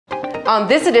On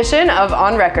this edition of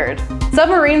On Record,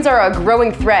 submarines are a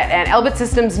growing threat, and Elbit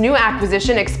Systems' new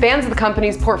acquisition expands the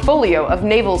company's portfolio of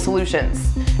naval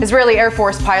solutions. Israeli Air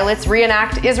Force pilots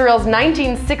reenact Israel's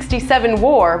 1967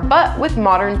 war, but with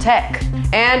modern tech.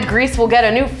 And Greece will get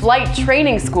a new flight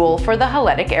training school for the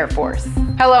Hellenic Air Force.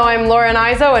 Hello, I'm Lauren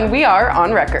Izo, and we are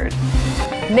On Record.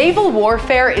 Naval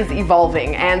warfare is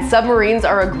evolving, and submarines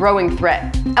are a growing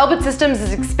threat. Elbit Systems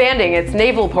is expanding its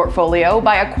naval portfolio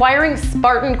by acquiring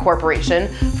Sparton Corporation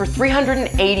for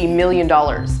 $380 million.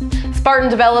 Sparton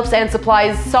develops and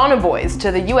supplies sonobuoys to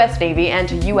the U.S. Navy and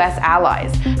to U.S.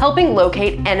 allies, helping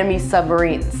locate enemy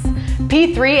submarines.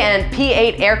 P-3 and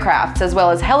P-8 aircrafts, as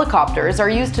well as helicopters, are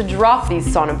used to drop these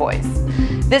sonobuoys.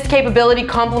 This capability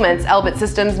complements Elbit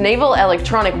Systems' naval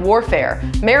electronic warfare,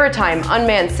 maritime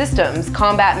unmanned systems,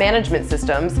 combat management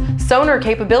systems, sonar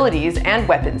capabilities, and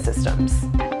weapon systems.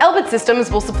 Elbit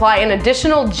Systems will supply an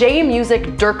additional J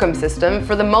MUSIC DIRCM system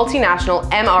for the multinational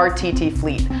MRTT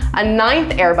fleet, a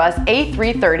 9th Airbus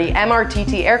A330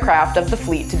 MRTT aircraft of the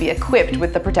fleet to be equipped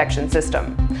with the protection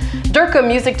system. DIRCM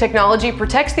music technology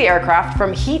protects the aircraft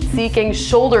from heat-seeking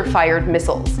shoulder-fired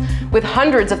missiles. With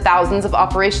hundreds of thousands of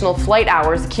operational flight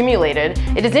hours accumulated,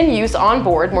 it is in use on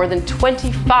board more than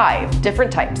 25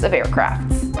 different types of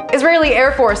aircrafts. Israeli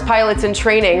Air Force pilots in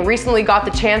training recently got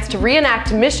the chance to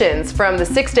reenact missions from the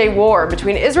Six-Day War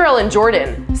between Israel and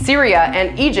Jordan, Syria,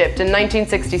 and Egypt in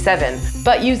 1967,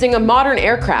 but using a modern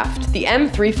aircraft, the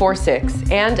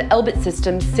M346, and Elbit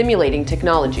Systems simulating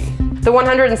technology. The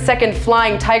 102nd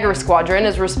Flying Tiger Squadron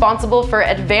is responsible for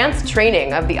advanced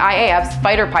training of the IAF's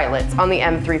fighter pilots on the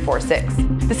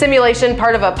M346. The simulation,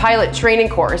 part of a pilot training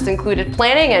course, included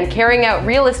planning and carrying out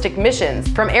realistic missions,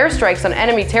 from airstrikes on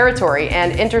enemy territory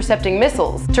and intercepting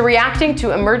missiles to reacting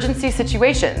to emergency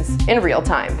situations in real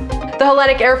time. The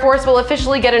Hellenic Air Force will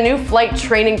officially get a new flight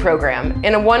training program.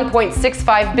 In a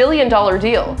 $1.65 billion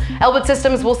deal, Elbit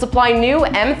Systems will supply new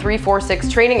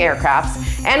M346 training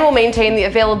aircrafts and will maintain the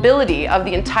availability of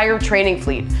the entire training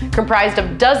fleet, comprised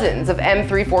of dozens of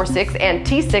M346 and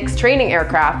T6 training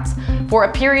aircrafts for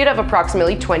a period of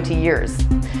approximately 20 years.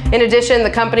 In addition, the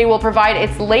company will provide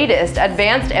its latest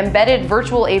advanced embedded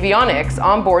virtual avionics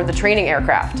on board the training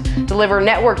aircraft, deliver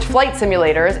networked flight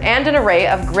simulators, and an array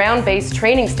of ground-based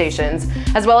training stations,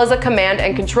 as well as a command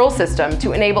and control system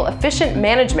to enable efficient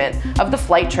management of the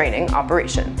flight training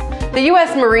operation. The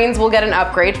U.S. Marines will get an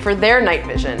upgrade for their night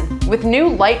vision, with new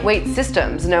lightweight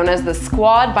systems known as the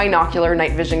Squad Binocular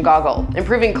Night Vision Goggle,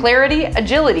 improving clarity,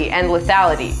 agility, and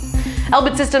lethality.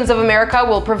 Elbit Systems of America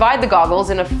will provide the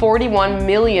goggles in a $41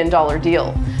 million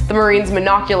deal. The Marines'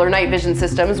 monocular night vision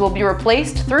systems will be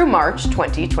replaced through March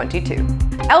 2022.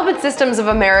 Elbit Systems of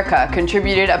America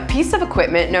contributed a piece of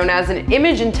equipment known as an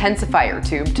image intensifier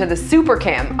tube to the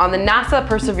SuperCam on the NASA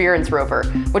Perseverance rover,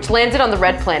 which landed on the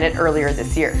Red Planet earlier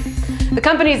this year. The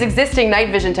company's existing night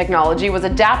vision technology was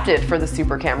adapted for the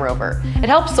SuperCam rover. It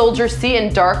helps soldiers see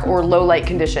in dark or low light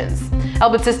conditions.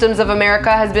 Elbit Systems of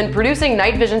America has been producing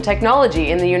night vision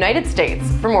technology in the United States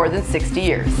for more than 60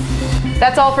 years.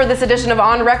 That's all for this edition of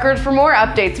On Record. For more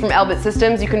updates from Elbit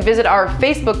Systems, you can visit our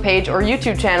Facebook page or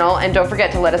YouTube channel, and don't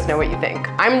forget to let us know what you think.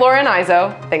 I'm Lauren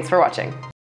Izo. Thanks for watching.